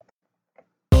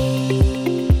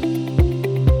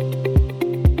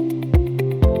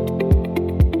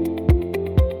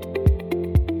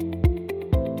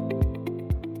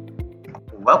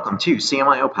Welcome to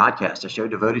CMIO Podcast, a show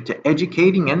devoted to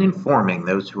educating and informing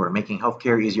those who are making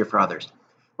healthcare easier for others.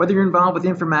 Whether you're involved with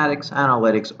informatics,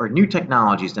 analytics, or new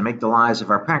technologies to make the lives of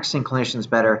our practicing clinicians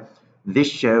better,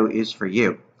 this show is for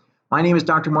you. My name is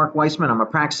Dr. Mark Weissman. I'm a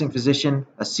practicing physician,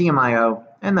 a CMIO,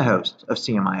 and the host of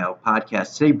CMIO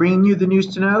Podcast. Today, bringing you the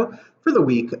news to know for the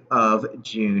week of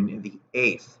June the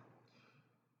 8th.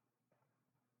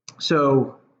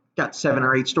 So, got 7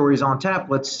 or 8 stories on tap.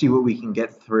 Let's see what we can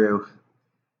get through.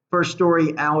 First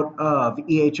story out of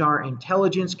EHR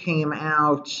Intelligence came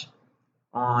out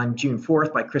on June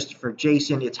 4th by Christopher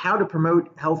Jason. It's how to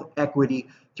promote health equity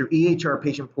through EHR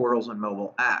patient portals and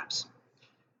mobile apps.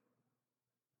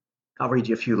 I'll read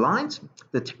you a few lines.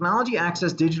 The technology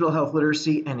access, digital health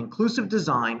literacy, and inclusive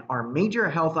design are major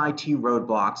health IT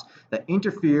roadblocks that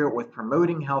interfere with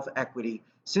promoting health equity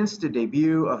since the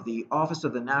debut of the Office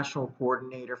of the National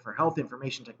Coordinator for Health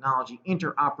Information Technology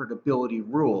Interoperability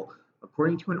Rule,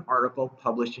 according to an article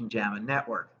published in JAMA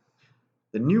Network.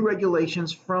 The new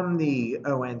regulations from the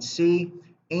ONC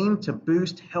aim to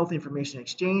boost health information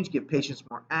exchange, give patients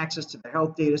more access to their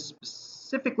health data,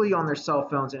 specifically on their cell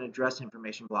phones, and address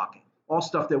information blocking. All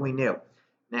stuff that we knew.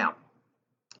 Now,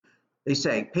 they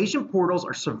say patient portals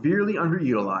are severely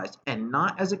underutilized and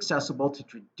not as accessible to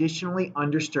traditionally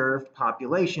underserved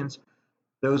populations,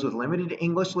 those with limited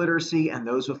English literacy and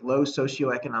those with low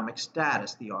socioeconomic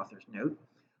status, the authors note.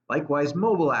 Likewise,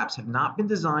 mobile apps have not been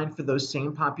designed for those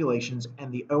same populations,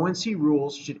 and the ONC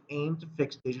rules should aim to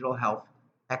fix digital health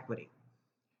equity.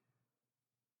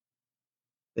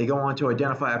 They go on to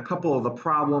identify a couple of the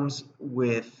problems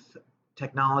with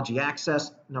technology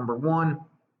access. Number one,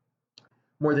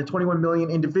 more than 21 million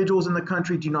individuals in the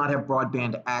country do not have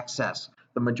broadband access.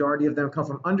 The majority of them come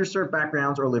from underserved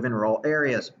backgrounds or live in rural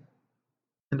areas.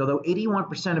 And although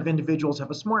 81% of individuals have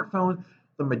a smartphone,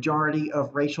 the majority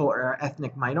of racial or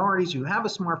ethnic minorities who have a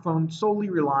smartphone solely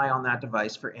rely on that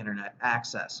device for internet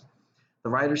access. The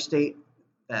writers state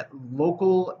that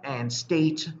local and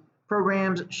state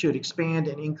programs should expand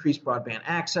and increase broadband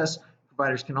access.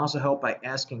 Providers can also help by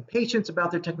asking patients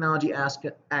about their technology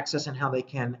access and how they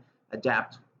can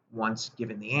adapt once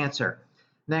given the answer.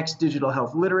 Next, digital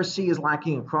health literacy is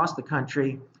lacking across the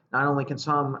country. Not only can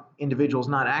some individuals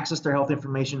not access their health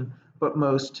information, but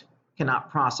most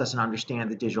cannot process and understand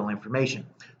the digital information.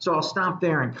 So I'll stop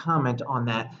there and comment on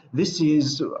that. This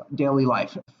is daily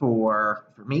life for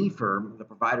me, for the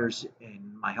providers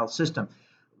in my health system.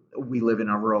 We live in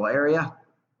a rural area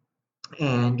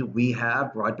and we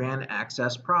have broadband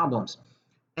access problems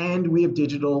and we have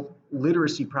digital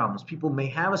literacy problems. People may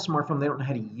have a smartphone, they don't know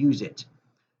how to use it.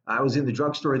 I was in the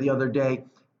drugstore the other day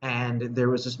and there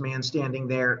was this man standing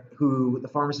there who the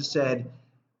pharmacist said,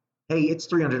 "Hey, it's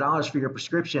 $300 for your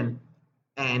prescription."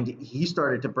 And he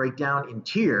started to break down in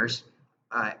tears.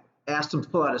 I asked him to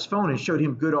pull out his phone and showed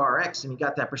him GoodRx, and he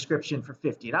got that prescription for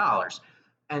 $50.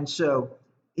 And so,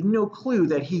 no clue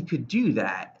that he could do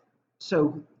that.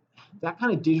 So, that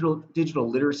kind of digital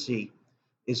literacy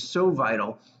is so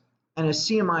vital. And as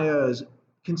CMIOs,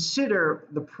 consider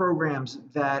the programs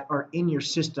that are in your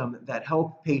system that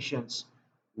help patients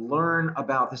learn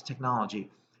about this technology.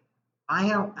 I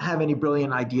don't have any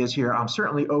brilliant ideas here. I'm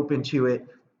certainly open to it.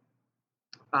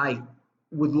 I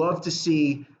would love to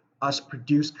see us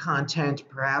produce content,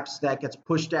 perhaps that gets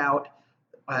pushed out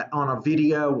on a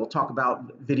video. We'll talk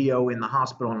about video in the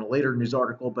hospital in a later news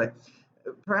article, but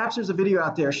perhaps there's a video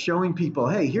out there showing people,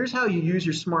 hey, here's how you use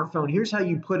your smartphone, here's how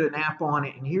you put an app on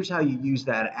it, and here's how you use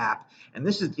that app. And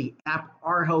this is the app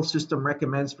our health system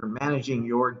recommends for managing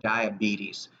your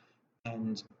diabetes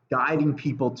and guiding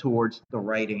people towards the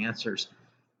right answers.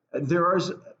 There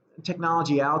is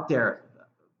technology out there.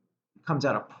 Comes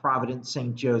out of Providence,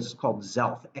 St. Joe's. It's called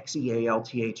XEALTH,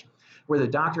 Xealth, where the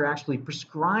doctor actually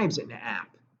prescribes an app,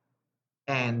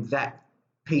 and that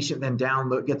patient then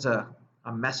gets a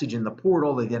message in the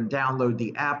portal. They then download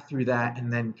the app through that,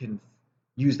 and then can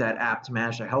use that app to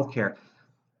manage their healthcare.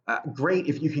 Great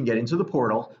if you can get into the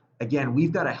portal. Again,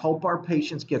 we've got to help our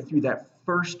patients get through that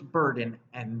first burden,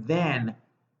 and then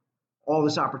all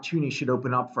this opportunity should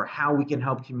open up for how we can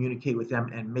help communicate with them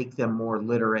and make them more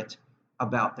literate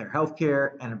about their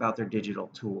healthcare and about their digital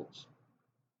tools.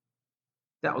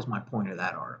 That was my point of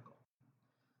that article.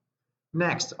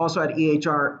 Next, also at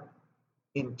EHR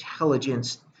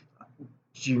Intelligence,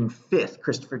 June 5th,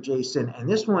 Christopher Jason, and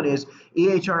this one is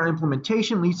EHR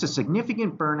implementation leads to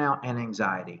significant burnout and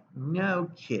anxiety. No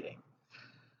kidding.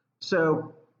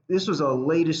 So this was a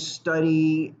latest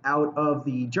study out of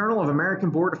the Journal of American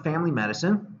Board of Family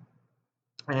Medicine,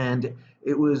 and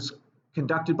it was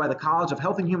conducted by the College of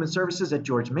Health and Human Services at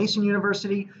George Mason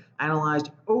University, analyzed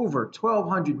over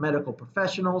 1,200 medical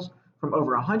professionals, from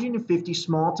over 150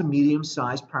 small to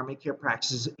medium-sized primary care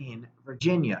practices in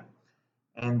Virginia.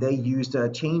 And they used a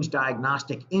change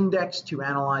diagnostic index to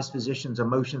analyze physicians'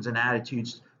 emotions and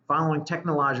attitudes following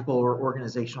technological or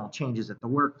organizational changes at the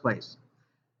workplace.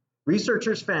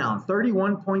 Researchers found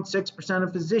 31.6%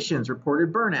 of physicians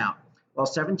reported burnout, while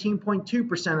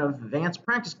 17.2% of advanced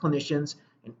practice clinicians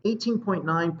and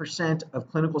 18.9% of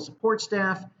clinical support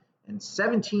staff and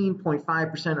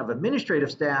 17.5% of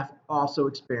administrative staff also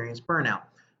experienced burnout.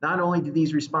 Not only did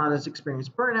these respondents experience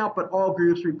burnout, but all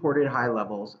groups reported high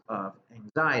levels of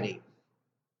anxiety.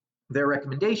 Their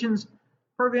recommendations: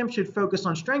 programs should focus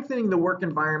on strengthening the work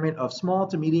environment of small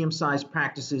to medium-sized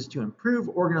practices to improve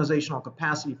organizational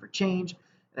capacity for change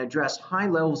and address high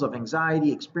levels of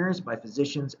anxiety experienced by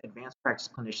physicians, advanced practice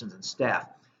clinicians, and staff.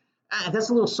 That's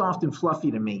a little soft and fluffy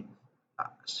to me.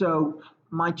 So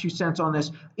my 2 cents on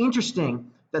this.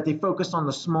 Interesting that they focus on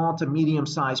the small to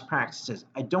medium-sized practices.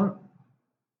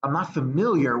 I'm not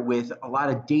familiar with a lot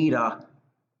of data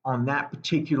on that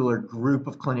particular group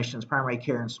of clinicians, primary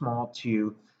care and small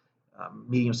to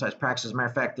medium-sized practices. As a matter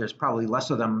of fact, there's probably less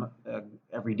of them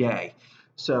every day.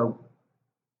 So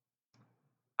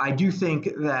I do think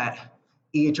that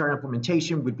EHR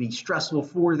implementation would be stressful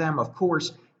for them, of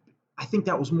course. I think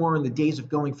that was more in the days of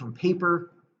going from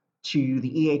paper to the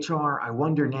EHR. I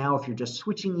wonder now if you're just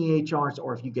switching EHRs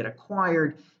or if you get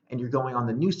acquired and you're going on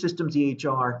the new systems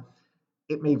EHR,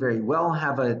 it may very well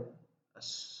have a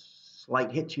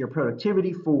slight hit to your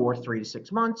productivity for 3 to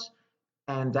 6 months.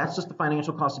 And that's just the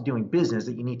financial cost of doing business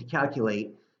that you need to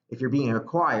calculate. If you're being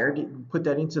acquired, you put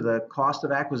that into the cost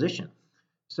of acquisition.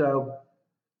 So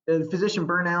physician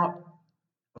burnout,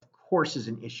 of course, is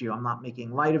an issue. I'm not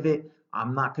making light of it.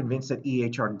 I'm not convinced that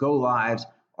EHR go lives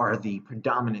are the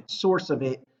predominant source of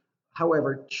it.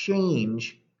 However,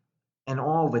 change and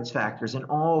all of its factors and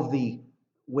all of the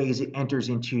ways it enters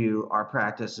into our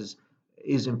practices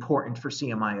is important for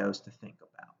CMIOs to think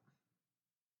about.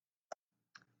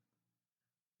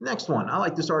 Next one, I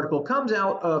like this article. Comes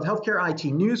out of Healthcare IT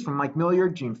News from Mike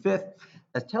Milliard, June 5th.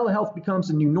 As telehealth becomes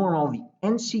the new normal, the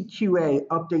NCQA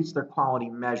updates their quality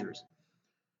measures.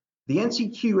 The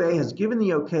NCQA has given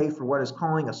the okay for what is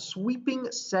calling a sweeping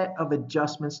set of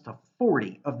adjustments to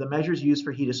 40 of the measures used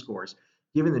for HEDIS scores,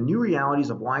 given the new realities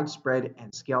of widespread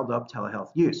and scaled up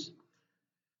telehealth use.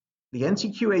 The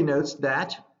NCQA notes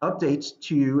that updates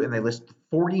to, and they list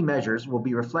 40 measures, will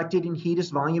be reflected in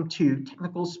HEDIS Volume 2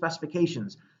 technical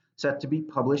specifications set to be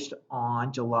published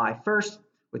on July 1st,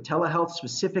 with telehealth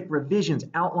specific revisions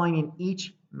outlining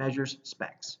each measure's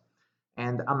specs.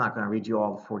 And I'm not going to read you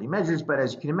all the 40 measures, but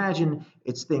as you can imagine,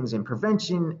 it's things in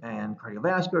prevention and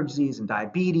cardiovascular disease and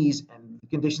diabetes and the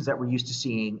conditions that we're used to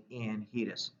seeing in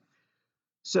HEDIS.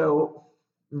 So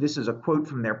this is a quote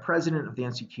from their president of the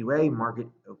NCQA, Margaret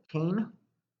O'Kane.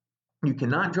 You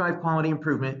cannot drive quality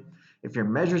improvement if your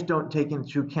measures don't take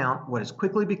into account what has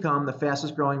quickly become the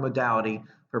fastest growing modality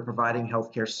for providing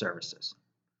healthcare services.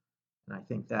 And I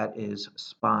think that is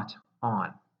spot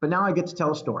on. But now I get to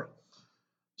tell a story.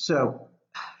 So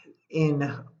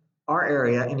in our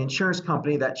area, an insurance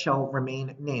company that shall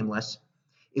remain nameless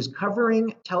is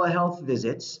covering telehealth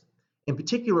visits, in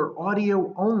particular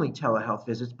audio-only telehealth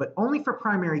visits, but only for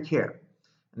primary care.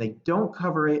 And they don't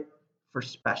cover it for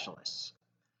specialists.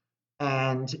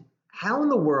 And how in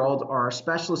the world are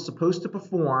specialists supposed to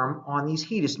perform on these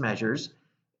HEDIS measures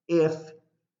if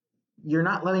you're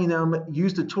not letting them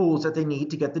use the tools that they need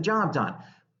to get the job done?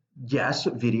 Yes,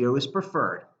 video is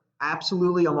preferred.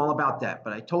 Absolutely, I'm all about that.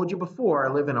 But I told you before,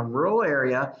 I live in a rural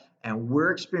area and we're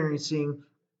experiencing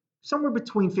somewhere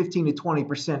between 15 to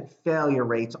 20% failure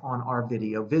rates on our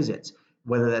video visits,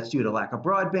 whether that's due to lack of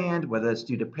broadband, whether that's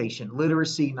due to patient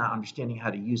literacy, not understanding how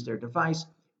to use their device.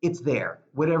 It's there,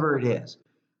 whatever it is.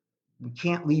 We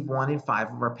can't leave 1 in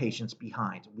 5 of our patients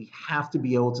behind. We have to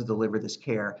be able to deliver this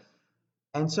care.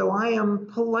 And so I am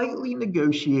politely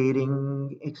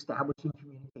negotiating, establishing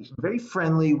communication, very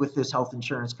friendly with this health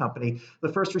insurance company.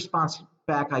 The first response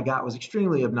back I got was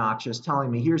extremely obnoxious,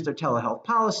 telling me here's their telehealth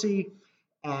policy,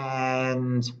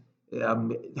 and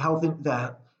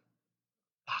the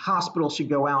hospital should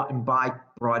go out and buy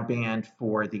broadband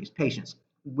for these patients,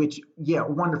 which, yeah,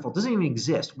 wonderful. Doesn't even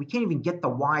exist. We can't even get the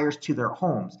wires to their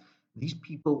homes. These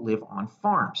people live on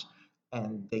farms,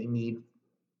 and they need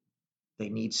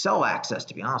cell access,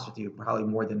 to be honest with you, probably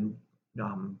more than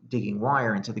digging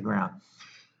wire into the ground.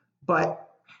 But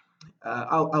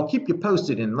I'll keep you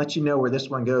posted and let you know where this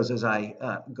one goes as I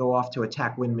go off to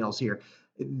attack windmills here.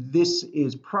 This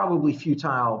is probably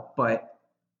futile, but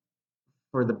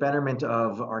for the betterment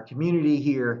of our community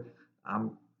here,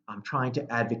 I'm trying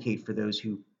to advocate for those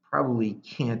who probably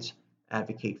can't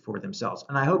advocate for themselves.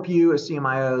 And I hope you as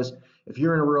CMIOs, if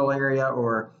you're in a rural area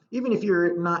or even if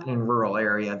you're not in a rural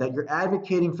area, that you're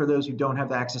advocating for those who don't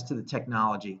have access to the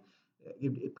technology.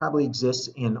 It probably exists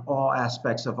in all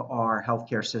aspects of our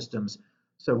healthcare systems.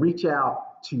 So reach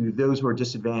out to those who are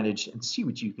disadvantaged and see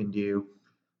what you can do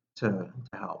to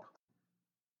help.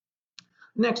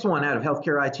 Next one out of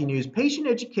healthcare IT news, patient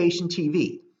education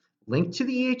TV. Linked to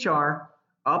the EHR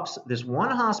ups this one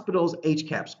hospital's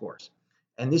HCAP scores.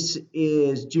 And this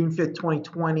is June 5th,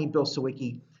 2020, Bill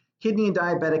Sawicki. Kidney and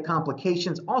diabetic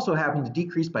complications also happened to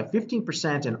decrease by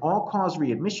 15%, and all-cause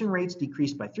readmission rates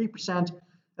decreased by 3%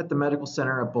 at the medical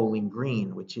center of Bowling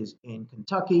Green, which is in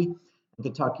Kentucky. And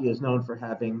Kentucky is known for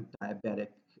having diabetic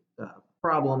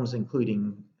problems,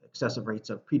 including excessive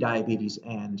rates of prediabetes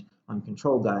and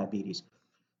uncontrolled diabetes.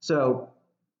 So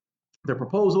the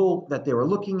proposal that they were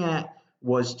looking at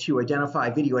was to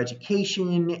identify video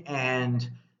education and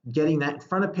getting that in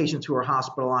front of patients who are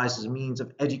hospitalized as a means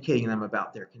of educating them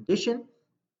about their condition.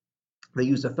 They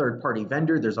used a third-party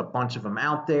vendor. There's a bunch of them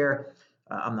out there.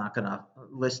 I'm not going to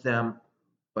list them,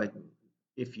 but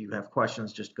if you have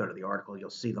questions, just go to the article. You'll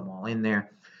see them all in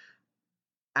there.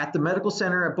 At the medical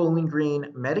center at Bowling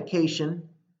Green, medication,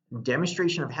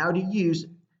 demonstration of how to use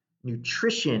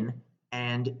nutrition,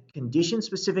 and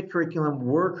condition-specific curriculum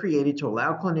were created to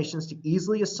allow clinicians to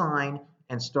easily assign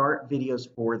and start videos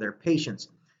for their patients.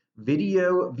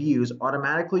 Video views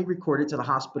automatically recorded to the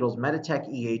hospital's Meditech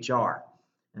EHR,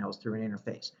 and that was through an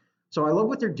interface. So I love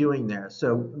what they're doing there.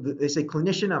 So they say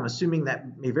clinician, I'm assuming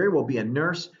that may very well be a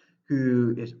nurse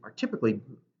who are typically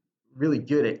really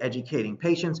good at educating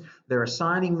patients. They're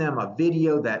assigning them a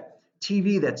video, that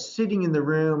TV that's sitting in the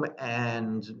room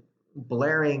and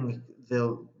blaring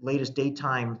the latest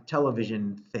daytime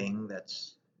television thing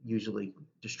that's usually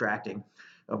distracting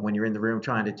when you're in the room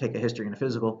trying to take a history and a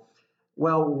physical.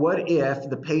 Well, what if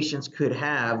the patients could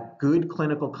have good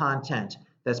clinical content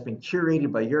that's been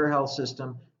curated by your health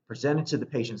system, presented to the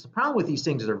patients? The problem with these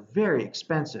things is they're very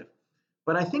expensive,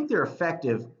 but I think they're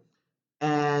effective.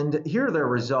 And here are their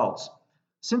results.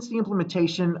 Since the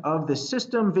implementation of the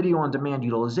system, video on demand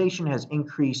utilization has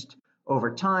increased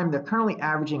over time. They're currently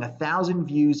averaging 1,000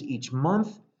 views each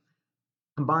month.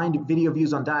 Combined video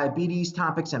views on diabetes,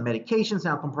 topics, and medications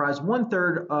now comprise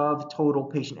 1/3 of total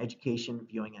patient education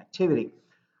viewing activity.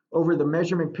 Over the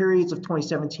measurement periods of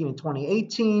 2017 and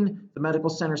 2018, the medical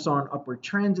center saw an upward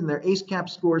trend in their ACE-CAP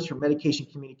scores for medication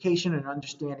communication and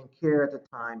understanding care at the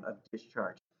time of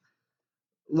discharge.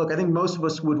 Look, I think most of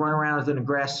us would run around in a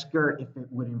grass skirt if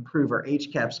it would improve our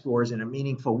HCAP scores in a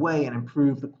meaningful way and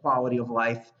improve the quality of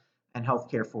life and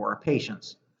healthcare for our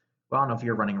patients. Well, I don't know if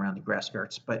you're running around in grass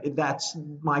skirts, but that's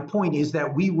my point, is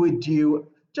that we would do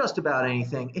just about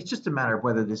anything. It's just a matter of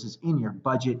whether this is in your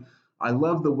budget. I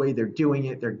love the way they're doing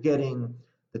it. They're getting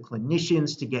the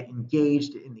clinicians to get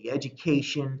engaged in the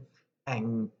education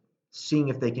and seeing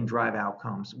if they can drive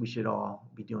outcomes. We should all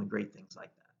be doing great things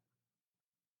like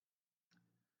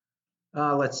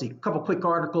that. Let's see, a couple quick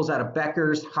articles out of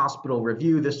Becker's Hospital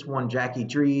Review. This one, Jackie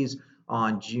Dries.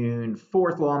 On June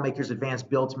 4th, lawmakers advanced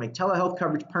bill to make telehealth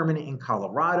coverage permanent in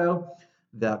Colorado.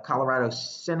 The Colorado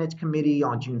Senate Committee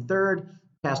on June 3rd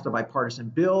passed a bipartisan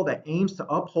bill that aims to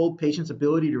uphold patients'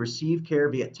 ability to receive care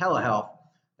via telehealth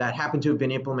that happened to have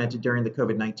been implemented during the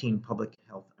COVID-19 public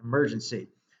health emergency.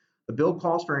 The bill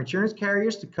calls for insurance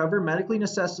carriers to cover medically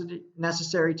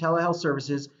necessary telehealth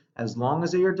services as long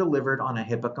as they are delivered on a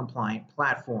HIPAA-compliant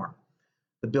platform.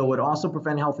 The bill would also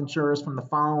prevent health insurers from the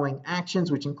following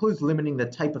actions, which includes limiting the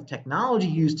type of technology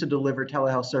used to deliver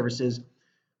telehealth services,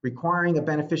 requiring a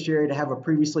beneficiary to have a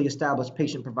previously established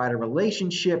patient-provider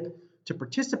relationship to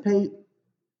participate,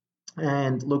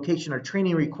 and location or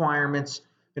training requirements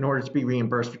in order to be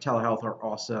reimbursed for telehealth are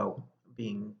also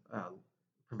being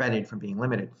prevented from being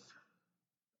limited.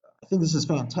 I think this is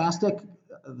fantastic.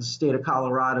 The state of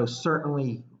Colorado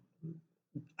certainly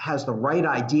has the right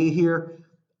idea here,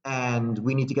 and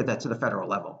we need to get that to the federal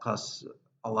level, because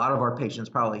a lot of our patients,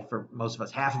 probably for most of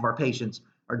us, half of our patients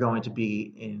are going to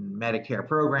be in Medicare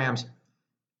programs,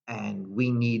 and we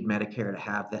need Medicare to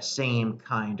have the same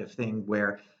kind of thing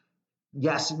where,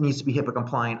 yes, it needs to be HIPAA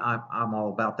compliant. I'm all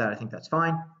about that. I think that's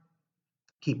fine.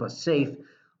 Keep us safe,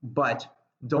 but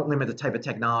don't limit the type of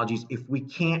technologies. If we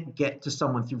can't get to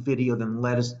someone through video, then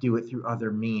let us do it through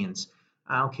other means.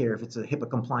 I don't care if it's a HIPAA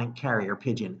compliant carrier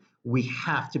pigeon. We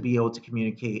have to be able to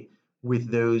communicate with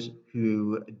those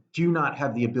who do not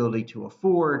have the ability to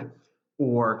afford,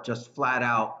 or just flat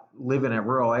out live in a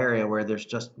rural area where there's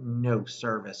just no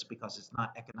service because it's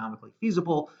not economically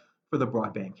feasible for the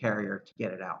broadband carrier to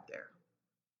get it out there.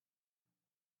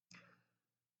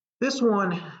 This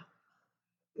one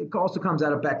it also comes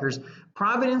out of Becker's.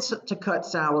 Providence to cut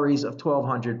salaries of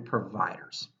 1,200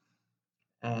 providers.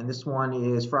 And this one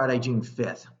is Friday, June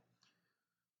 5th.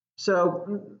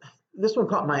 So this one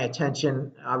caught my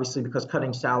attention, obviously, because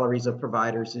cutting salaries of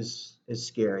providers is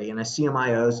scary. And as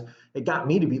CMIOs, it got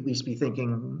me to at least be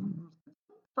thinking,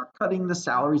 start cutting the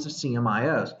salaries of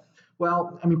CMIOs.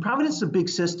 Well, I mean, Providence is a big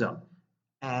system,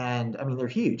 and I mean, they're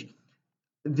huge.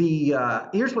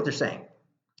 Here's what they're saying.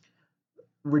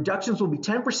 Reductions will be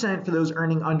 10% for those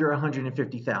earning under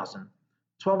 150,000,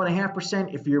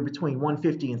 12.5% if you're between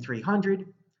 150 and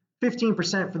 300,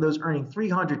 15% for those earning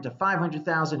 300 to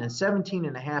 500,000, and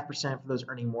 17.5% for those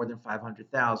earning more than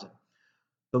 500,000.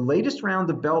 The latest round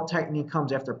of belt tightening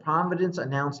comes after Providence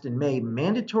announced in May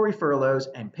mandatory furloughs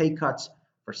and pay cuts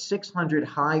for 600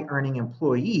 high-earning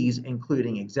employees,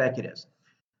 including executives.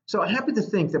 So I happen to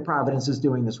think that Providence is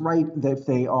doing this right, that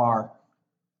they are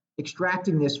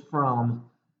extracting this from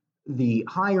the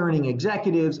high-earning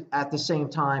executives at the same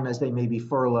time as they may be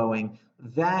furloughing.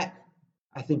 That,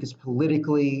 I think, is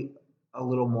politically a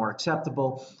little more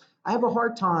acceptable. I have a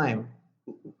hard time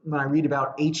when I read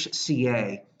about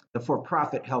HCA, the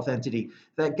for-profit health entity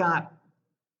that got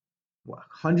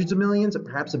hundreds of millions,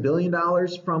 perhaps $1 billion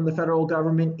from the federal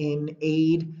government in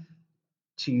aid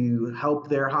to help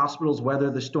their hospitals weather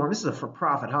the storm. This is a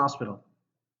for-profit hospital.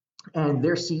 And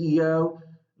their CEO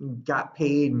got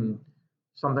paid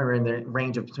somewhere in the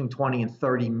range of between 20 and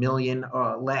 30 million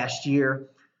last year.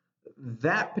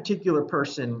 That particular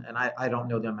person, and I don't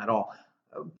know them at all,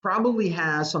 probably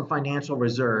has some financial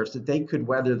reserves that they could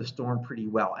weather the storm pretty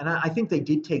well. And I think they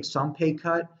did take some pay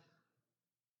cut.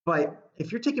 But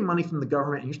if you're taking money from the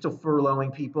government and you're still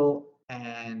furloughing people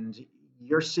and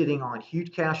you're sitting on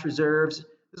huge cash reserves,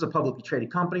 this is a publicly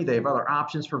traded company. They have other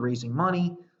options for raising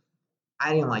money.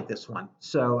 I didn't like this one.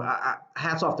 So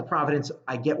hats off to Providence.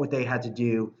 I get what they had to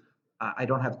do. I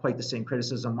don't have quite the same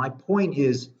criticism. My point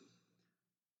is,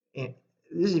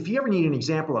 if you ever need an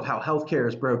example of how healthcare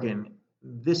is broken,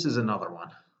 this is another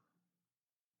one.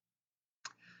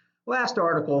 Last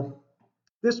article.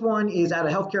 This one is out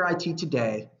of Healthcare IT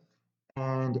Today.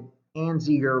 And Ann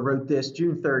Ziegler wrote this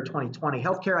June 3rd, 2020.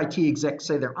 Healthcare IT execs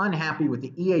say they're unhappy with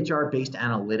the EHR-based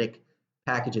analytic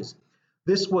packages.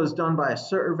 This was done by a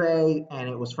survey, and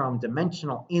it was from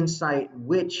Dimensional Insight,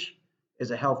 which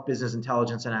is a health business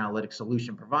intelligence and analytics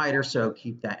solution provider, so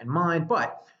keep that in mind.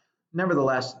 But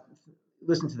nevertheless,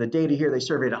 listen to the data here. They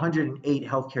surveyed 108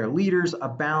 healthcare leaders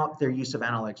about their use of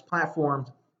analytics platforms.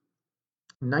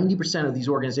 90% of these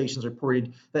organizations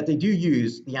reported that they do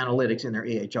use the analytics in their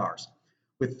EHRs,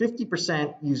 with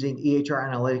 50% using EHR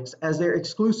analytics as their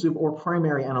exclusive or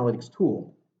primary analytics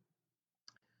tool.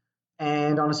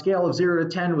 And on a scale of 0 to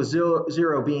 10, with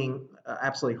zero being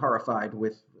absolutely horrified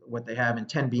with what they have and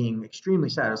 10 being extremely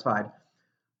satisfied,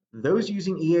 those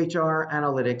using EHR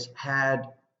analytics had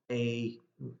a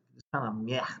kind of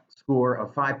meh score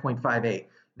of 5.58.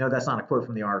 No, that's not a quote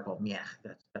from the article. Meh,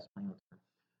 that's my own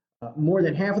term. More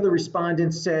than half of the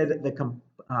respondents said the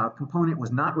component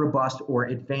was not robust or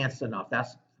advanced enough.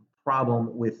 That's the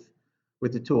problem with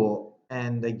the tool.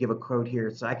 And they give a quote here,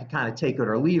 so I could kind of take it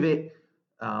or leave it.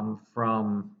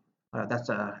 That's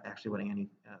actually what Annie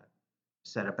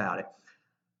said about it.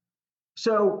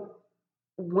 So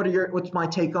what's my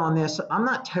take on this? I'm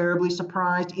not terribly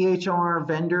surprised. EHR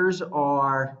vendors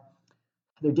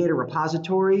they're data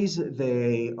repositories,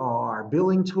 they are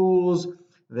billing tools,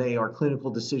 they are clinical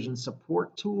decision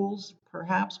support tools,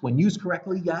 perhaps. When used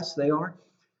correctly, yes, they are.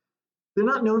 They're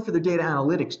not known for their data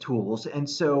analytics tools, and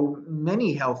so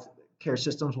many healthcare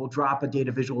systems will drop a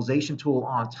data visualization tool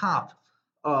on top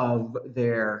of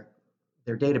their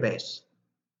database.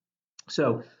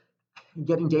 So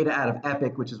getting data out of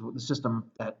Epic, which is the system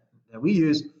that we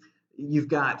use, you've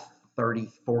got 30,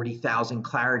 40,000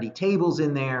 Clarity tables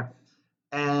in there,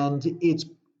 and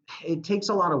it takes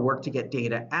a lot of work to get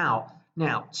data out.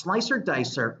 Now, Slicer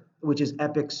Dicer, which is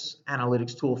Epic's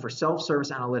analytics tool for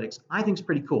self-service analytics, I think is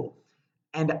pretty cool.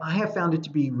 And I have found it to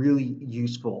be really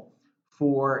useful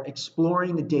for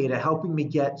exploring the data, helping me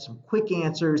get some quick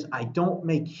answers. I don't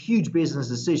make huge business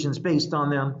decisions based on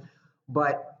them,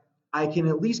 but I can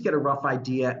at least get a rough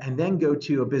idea and then go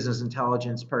to a business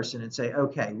intelligence person and say,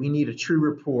 okay, we need a true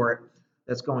report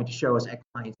that's going to show us X,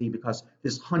 Y, and Z because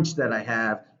this hunch that I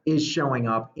have is showing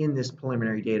up in this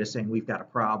preliminary data saying we've got a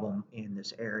problem in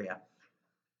this area.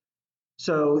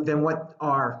 So then what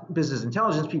our business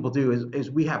intelligence people do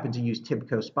is we happen to use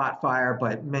Tibco Spotfire,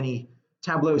 but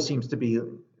Tableau seems to be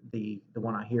the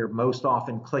one I hear most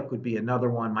often. Click would be another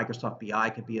one. Microsoft BI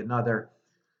could be another.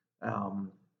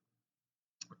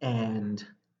 And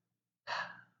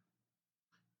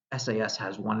SAS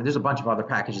has one, and there's a bunch of other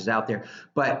packages out there,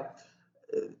 but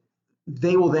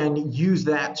they will then use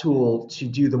that tool to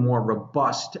do the more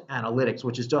robust analytics,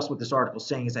 which is just what this article is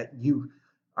saying, is that you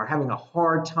are having a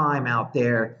hard time out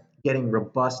there getting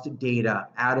robust data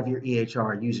out of your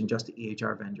EHR using just the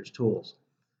EHR vendors tools.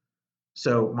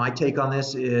 So my take on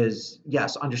this is,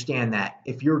 yes, understand that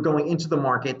if you're going into the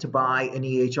market to buy an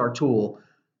EHR tool,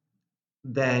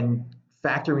 then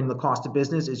factor in the cost of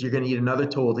business is you're going to need another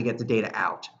tool to get the data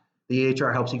out. The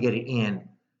EHR helps you get it in.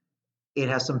 It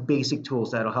has some basic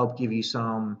tools that'll help give you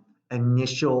some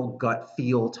initial gut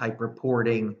feel type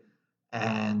reporting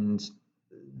and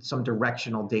some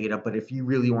directional data. But if you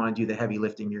really want to do the heavy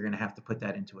lifting, you're going to have to put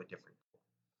that into a different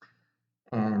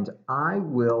tool. And I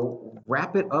will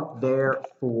wrap it up there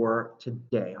for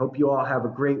today. Hope you all have a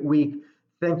great week.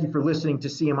 Thank you for listening to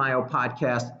CMIO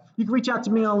Podcast. You can reach out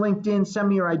to me on LinkedIn, send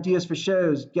me your ideas for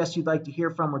shows, guests you'd like to hear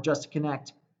from, or just to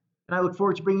connect. And I look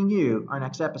forward to bringing you our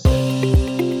next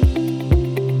episode.